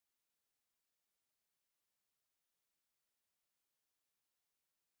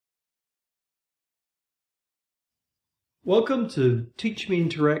Welcome to Teach Me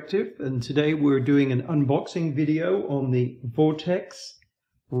Interactive, and today we're doing an unboxing video on the Vortex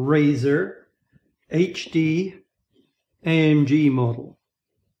Razor HD AMG model.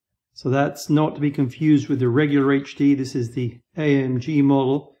 So that's not to be confused with the regular HD, this is the AMG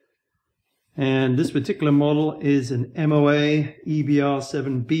model. And this particular model is an MOA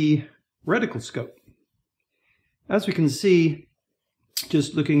EBR-7B reticle scope. As we can see,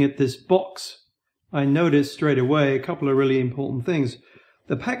 just looking at this box, I noticed straight away a couple of really important things.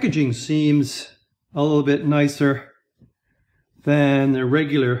 The packaging seems a little bit nicer than the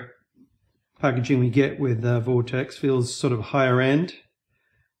regular packaging we get with Vortex. Feels sort of higher end.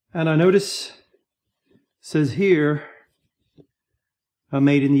 And I notice it says here,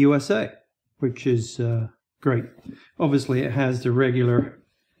 made in the USA, which is great. Obviously it has the regular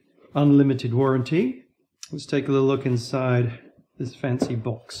unlimited warranty. Let's take a little look inside this fancy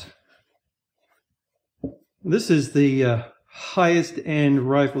box. This is the highest end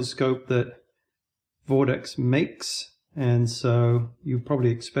rifle scope that Vortex makes, and so you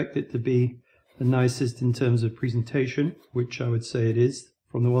probably expect it to be the nicest in terms of presentation, which I would say it is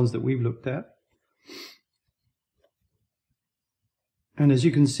from the ones that we've looked at. And as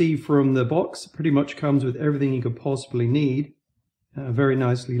you can see from the box, it pretty much comes with everything you could possibly need, very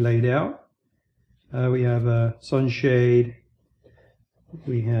nicely laid out. We have a sunshade,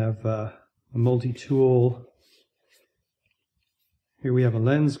 we have a multi-tool. Here we have a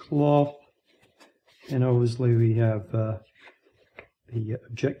lens cloth, and obviously we have the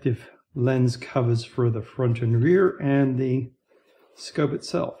objective lens covers for the front and rear and the scope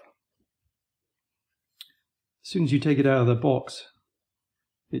itself. As soon as you take it out of the box,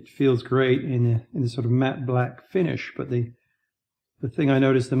 it feels great in a sort of matte black finish, but the thing I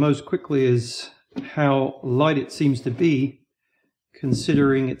noticed the most quickly is how light it seems to be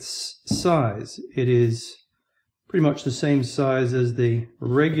considering its size. It is pretty much the same size as the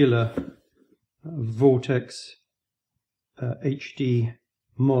regular Vortex HD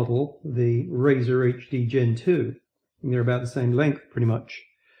model, the Razor HD Gen 2. And they're about the same length pretty much.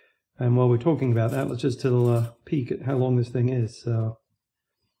 And while we're talking about that, let's just take a peek at how long this thing is. So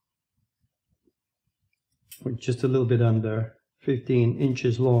we're just a little bit under 15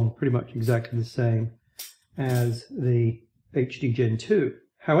 inches long, pretty much exactly the same as the HD Gen 2.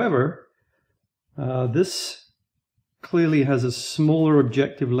 However, this clearly has a smaller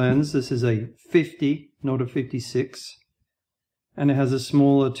objective lens. This is a 50, not a 56. And it has a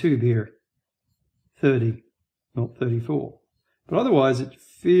smaller tube here, 30, not 34. But otherwise it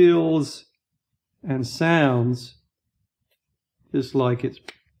feels and sounds just like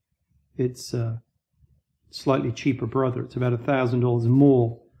its slightly cheaper brother. It's about $1,000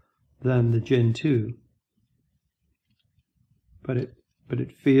 more than the Gen 2. But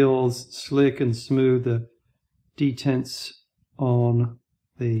it feels slick and smooth. The detents on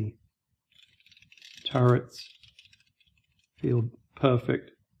the turrets feel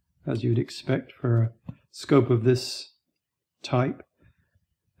perfect, as you'd expect for a scope of this type.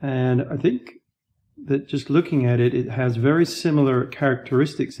 And I think that just looking at it, it has very similar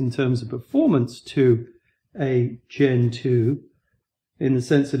characteristics in terms of performance to a Gen 2, in the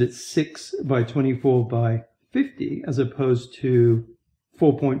sense that it's 6 by 24 by 50 as opposed to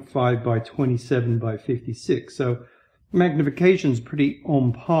 4.5 by 27 by 56. So magnification is pretty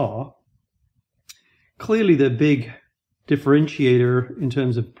on par. Clearly the big differentiator in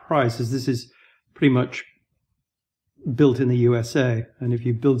terms of price is this is pretty much built in the USA. And if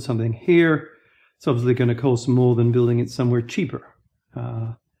you build something here, it's obviously going to cost more than building it somewhere cheaper.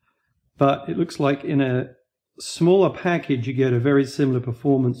 But it looks like in a smaller package you get a very similar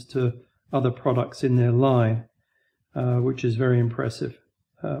performance to other products in their line, which is very impressive.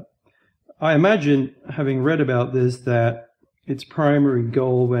 I imagine, having read about this, that its primary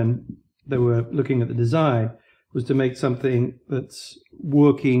goal when they were looking at the design was to make something that's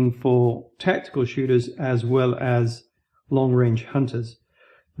working for tactical shooters as well as long-range hunters.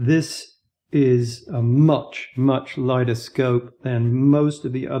 This is a much, much lighter scope than most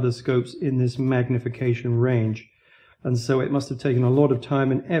of the other scopes in this magnification range. And so it must have taken a lot of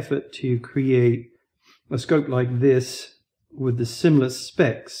time and effort to create a scope like this with the similar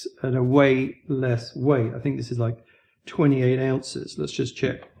specs and a way less weight. I think this is like 28 ounces. Let's just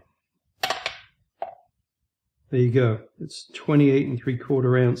check. There you go. It's 28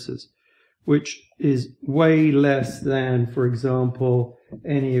 3/4 ounces, which is way less than, for example,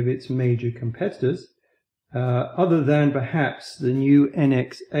 any of its major competitors, other than perhaps the new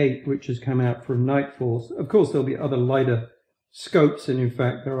NX8, which has come out from Nightforce. Of course, there'll be other lighter scopes, and in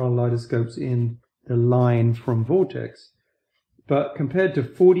fact, there are lighter scopes in the line from Vortex. but compared to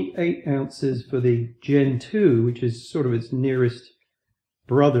 48 ounces for the Gen 2, which is sort of its nearest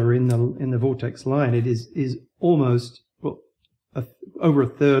brother in the Vortex line, it is almost, well, over a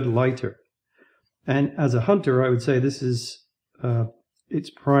third lighter. And as a hunter, I would say this is its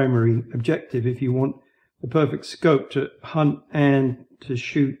primary objective. If you want the perfect scope to hunt and to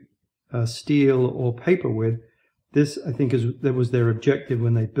shoot steel or paper with, this, I think, that was their objective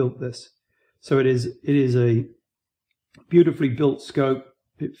when they built this. So it is a beautifully built scope.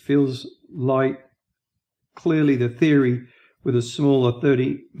 It feels light. Clearly, the theory with a smaller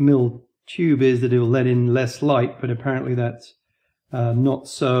 30mm tube is that it will let in less light, but apparently that's not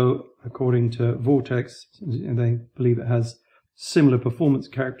so, according to Vortex. They believe it has similar performance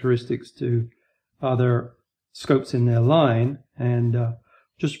characteristics to other scopes in their line, and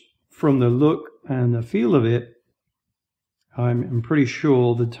just from the look and the feel of it, I'm pretty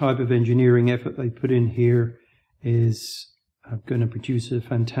sure the type of engineering effort they put in here is going to produce a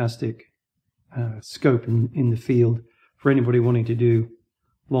fantastic scope in the field for anybody wanting to do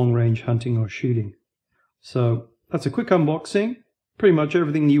long-range hunting or shooting. So that's a quick unboxing. Pretty much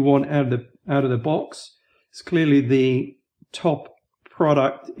everything you want out of the box. It's clearly the top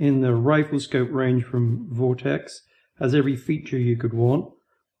product in the Riflescope range from Vortex. Has every feature you could want.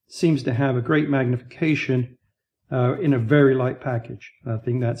 Seems to have a great magnification in a very light package. I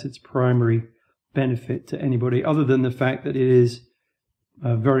think that's its primary benefit to anybody, other than the fact that it is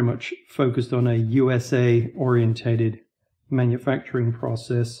very much focused on a USA-orientated manufacturing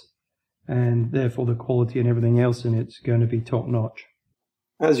process, and therefore the quality and everything else in it's going to be top-notch.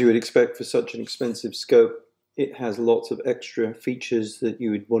 As you would expect for such an expensive scope, it has lots of extra features that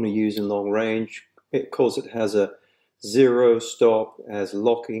you would want to use in long range. Of course, it has a zero stop, has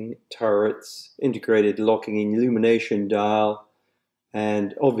locking turrets, integrated locking illumination dial,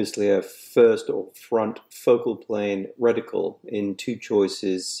 and obviously a first or front focal plane reticle in two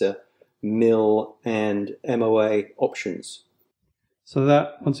choices, mil and MOA options. So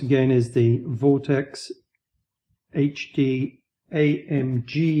that, once again, is the Vortex HD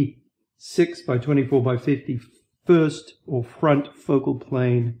AMG 6x24x50 first or front focal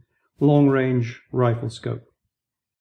plane long-range rifle scope.